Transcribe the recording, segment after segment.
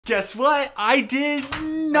Guess what? I did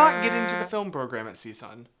not get into the film program at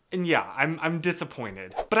CSUN. And yeah, I'm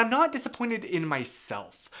disappointed. But I'm not disappointed in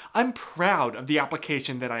myself. I'm proud of the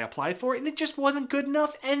application that I applied for, and it just wasn't good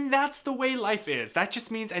enough, and that's the way life is. That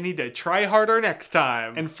just means I need to try harder next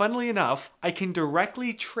time. And funnily enough, I can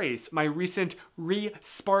directly trace my recent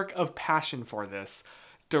spark of passion for this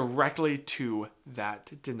directly to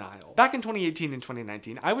that denial. Back in 2018 and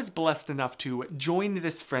 2019, I was blessed enough to join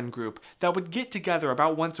this friend group that would get together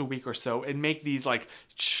about once a week or so and make these like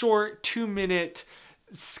short 2-minute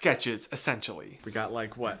sketches, essentially. We got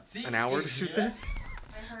like, what, an hour to shoot this?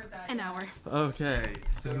 An hour. Okay,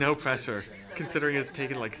 no pressure, considering it's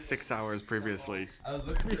taken like 6 hours previously.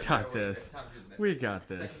 We got this. We got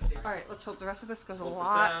this. Alright, let's hope the rest of this goes a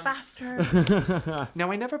lot faster.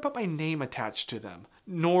 Now, I never put my name attached to them,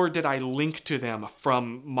 nor did I link to them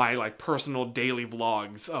from my like personal daily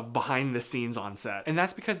vlogs of behind the scenes on set. And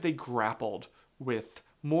that's because they grappled with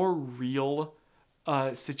more real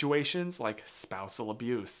situations like spousal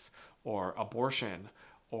abuse or abortion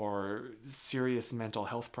or serious mental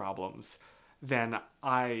health problems than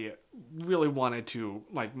I really wanted to,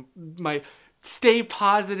 like, my stay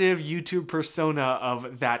positive YouTube persona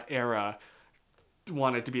of that era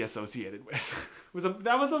wanted to be associated with.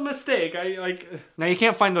 That was a mistake. Now you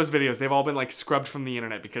can't find those videos. They've all been like scrubbed from the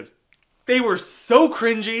internet because they were so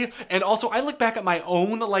cringy. And also I look back at my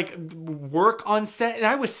own like work on set and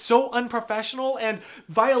I was so unprofessional and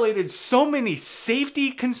violated so many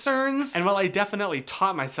safety concerns. And while I definitely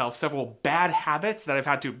taught myself several bad habits that I've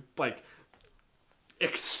had to like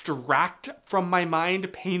extract from my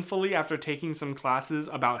mind painfully after taking some classes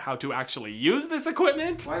about how to actually use this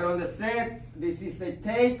equipment. While on the set, this is a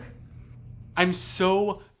take. I'm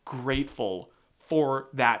so grateful for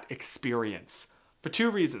that experience. For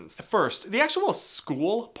two reasons. First, the actual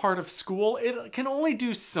school part of school, it can only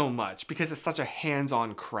do so much because it's such a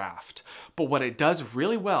hands-on craft. But what it does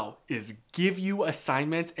really well is give you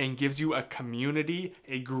assignments and gives you a community,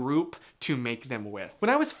 a group to make them with.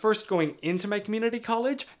 When I was first going into my community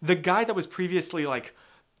college, the guy that was previously like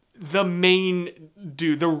the main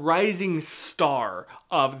dude, the rising star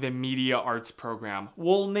of the media arts program.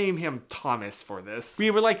 We'll name him Thomas for this.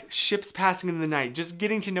 We were like ships passing in the night, just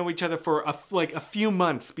getting to know each other for a few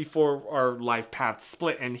months before our life paths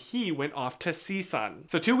split, and he went off to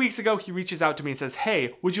CSUN. So 2 weeks ago, he reaches out to me and says,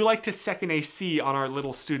 hey, would you like to second AC on our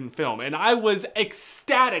little student film? And I was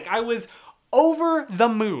ecstatic. I was over the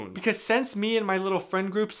moon. Because since me and my little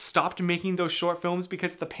friend group stopped making those short films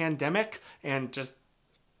because of the pandemic and just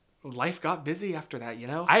life got busy after that, you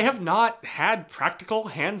know? I have not had practical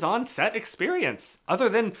hands-on set experience other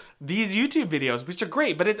than these YouTube videos, which are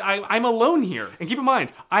great, but I'm alone here. And keep in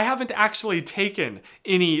mind, I haven't actually taken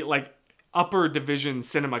any like upper division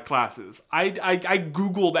cinema classes. I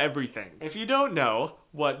Googled everything. If you don't know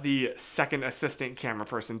what the second assistant camera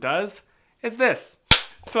person does, it's this.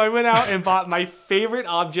 So I went out and bought my favorite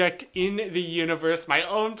object in the universe, my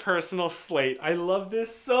own personal slate. I love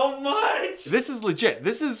this so much. This is legit.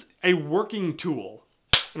 This is a working tool.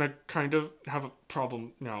 And I kind of have a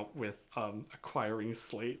problem now with acquiring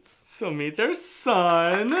slates. So meet their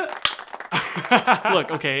son.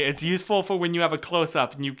 Look, okay, it's useful for when you have a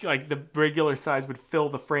close-up and you like the regular size would fill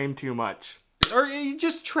the frame too much. Or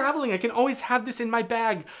just traveling, I can always have this in my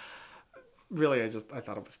bag. Really, I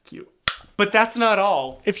thought it was cute. But that's not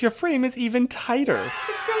all. If your frame is even tighter.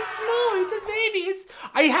 It's so small, it's a baby.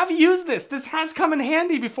 I have used this. This has come in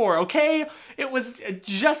handy before, okay? It was a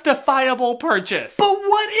justifiable purchase. But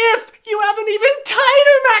what if you have an even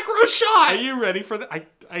tighter macro shot? Are you ready for that?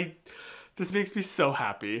 This makes me so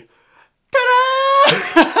happy.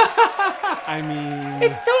 Ta-da! I mean,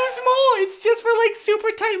 it's so small. It's just for like super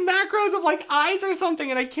tight macros of like eyes or something,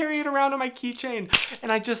 and I carry it around on my keychain, and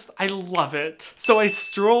I love it. So I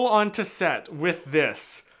stroll onto set with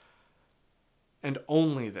this, and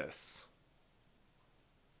only this.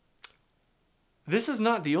 This is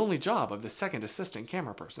not the only job of the second assistant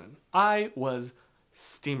camera person. I was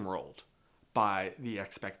steamrolled by the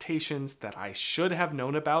expectations that I should have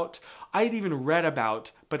known about, I'd even read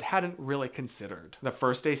about, but hadn't really considered. The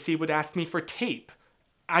first AC would ask me for tape.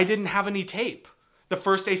 I didn't have any tape. The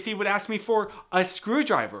first AC would ask me for a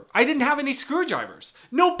screwdriver. I didn't have any screwdrivers.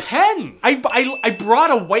 No pens! I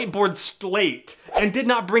brought a whiteboard slate and did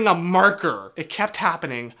not bring a marker. It kept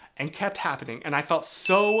happening, and I felt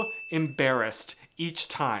so embarrassed each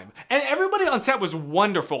time. And everybody on set was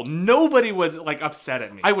wonderful. Nobody was like upset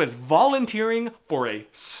at me. I was volunteering for a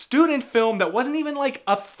student film that wasn't even like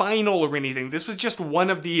a final or anything. This was just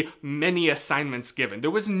one of the many assignments given.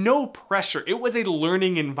 There was no pressure. It was a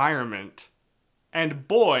learning environment. And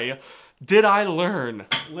boy, did I learn.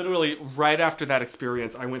 Literally right after that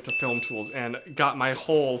experience, I went to Film Tools and got my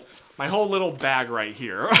whole little bag right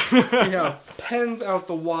here. We have pens out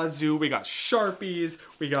the wazoo, we got Sharpies,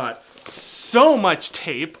 we got so much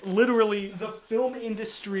tape. Literally, the film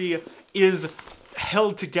industry is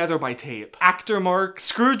held together by tape. Actor marks,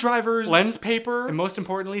 screwdrivers, lens paper, and most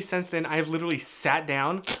importantly, since then, I've literally sat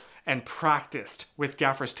down and practiced with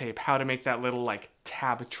gaffer's tape how to make that little like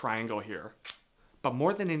tab triangle here. But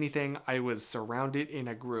more than anything, I was surrounded in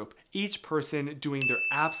a group, each person doing their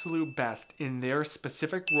absolute best in their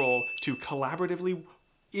specific role to collaboratively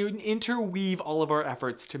interweave all of our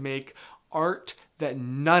efforts to make art that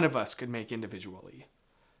none of us could make individually.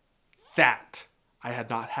 That I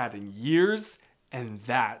had not had in years, and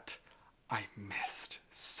that I missed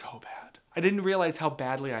so bad. I didn't realize how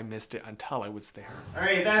badly I missed it until I was there. All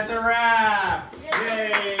right, that's a wrap.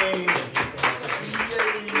 Yay!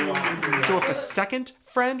 So if a second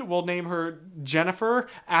friend, we'll name her Jennifer,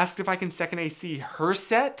 asked if I can second AC her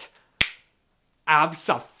set,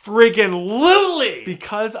 abso-friggin-lutely!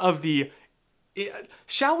 Because of the,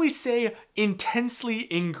 shall we say, intensely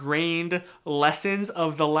ingrained lessons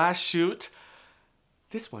of the last shoot,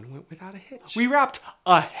 this one went without a hitch. We wrapped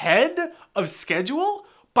ahead of schedule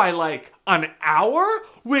by like an hour,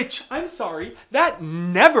 which, I'm sorry, that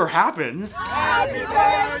never happens. Happy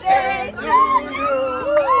birthday to you!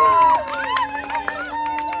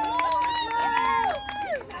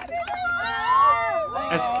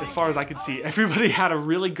 As far as I could see, everybody had a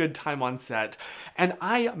really good time on set, and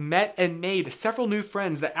I met and made several new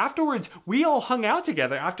friends that afterwards we all hung out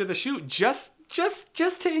together after the shoot just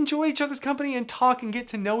to enjoy each other's company and talk and get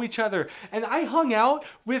to know each other. And I hung out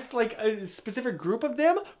with like a specific group of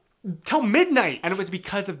them till midnight. And it was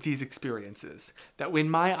because of these experiences that when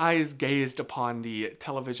my eyes gazed upon the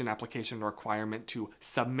television application requirement to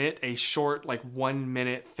submit a short, like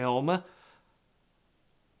 1-minute film,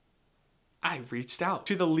 I reached out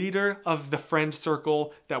to the leader of the friend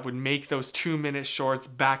circle that would make those 2-minute shorts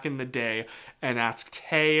back in the day and asked,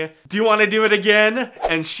 hey, do you want to do it again?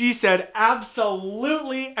 And she said,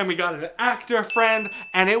 absolutely. And we got an actor friend,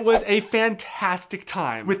 and it was a fantastic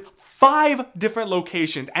time with 5 different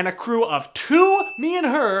locations and a crew of 2, me and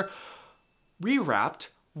her. We wrapped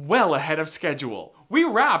well ahead of schedule. We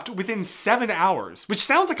wrapped within 7 hours, which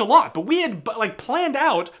sounds like a lot, but we had like planned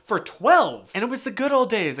out for 12. And it was the good old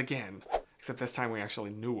days again. Except this time we actually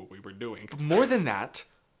knew what we were doing. But more than that,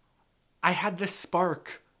 I had this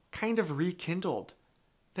spark kind of rekindled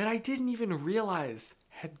that I didn't even realize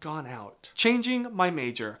had gone out. Changing my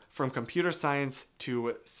major from computer science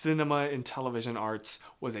to cinema and television arts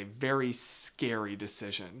was a very scary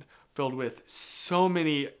decision, filled with so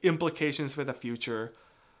many implications for the future.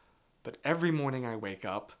 But every morning I wake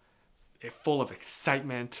up, full of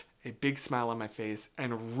excitement, a big smile on my face,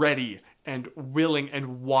 and ready and willing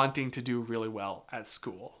and wanting to do really well at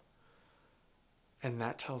school. And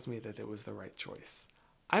that tells me that it was the right choice.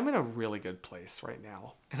 I'm in a really good place right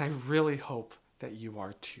now, and I really hope that you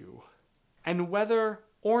are too. And whether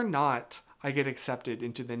or not I get accepted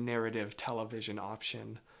into the narrative television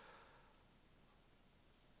option,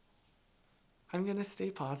 I'm gonna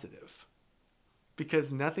stay positive.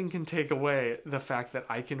 Because nothing can take away the fact that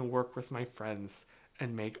I can work with my friends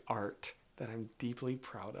and make art that I'm deeply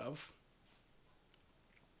proud of.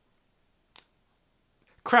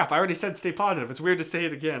 Crap, I already said stay positive. It's weird to say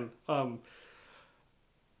it again.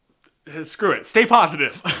 Screw it, stay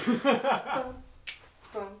positive.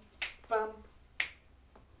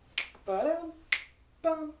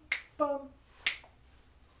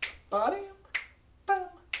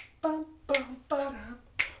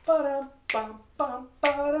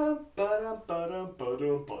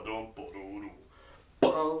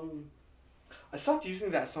 I stopped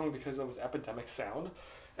using that song because it was Epidemic Sound,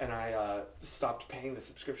 and I stopped paying the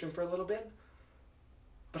subscription for a little bit.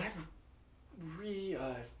 But I've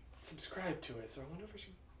subscribed to it, so I wonder if I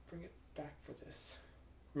should bring it back for this.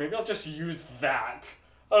 Maybe I'll just use that.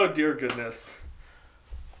 Oh dear goodness.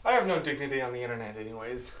 I have no dignity on the internet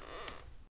anyways.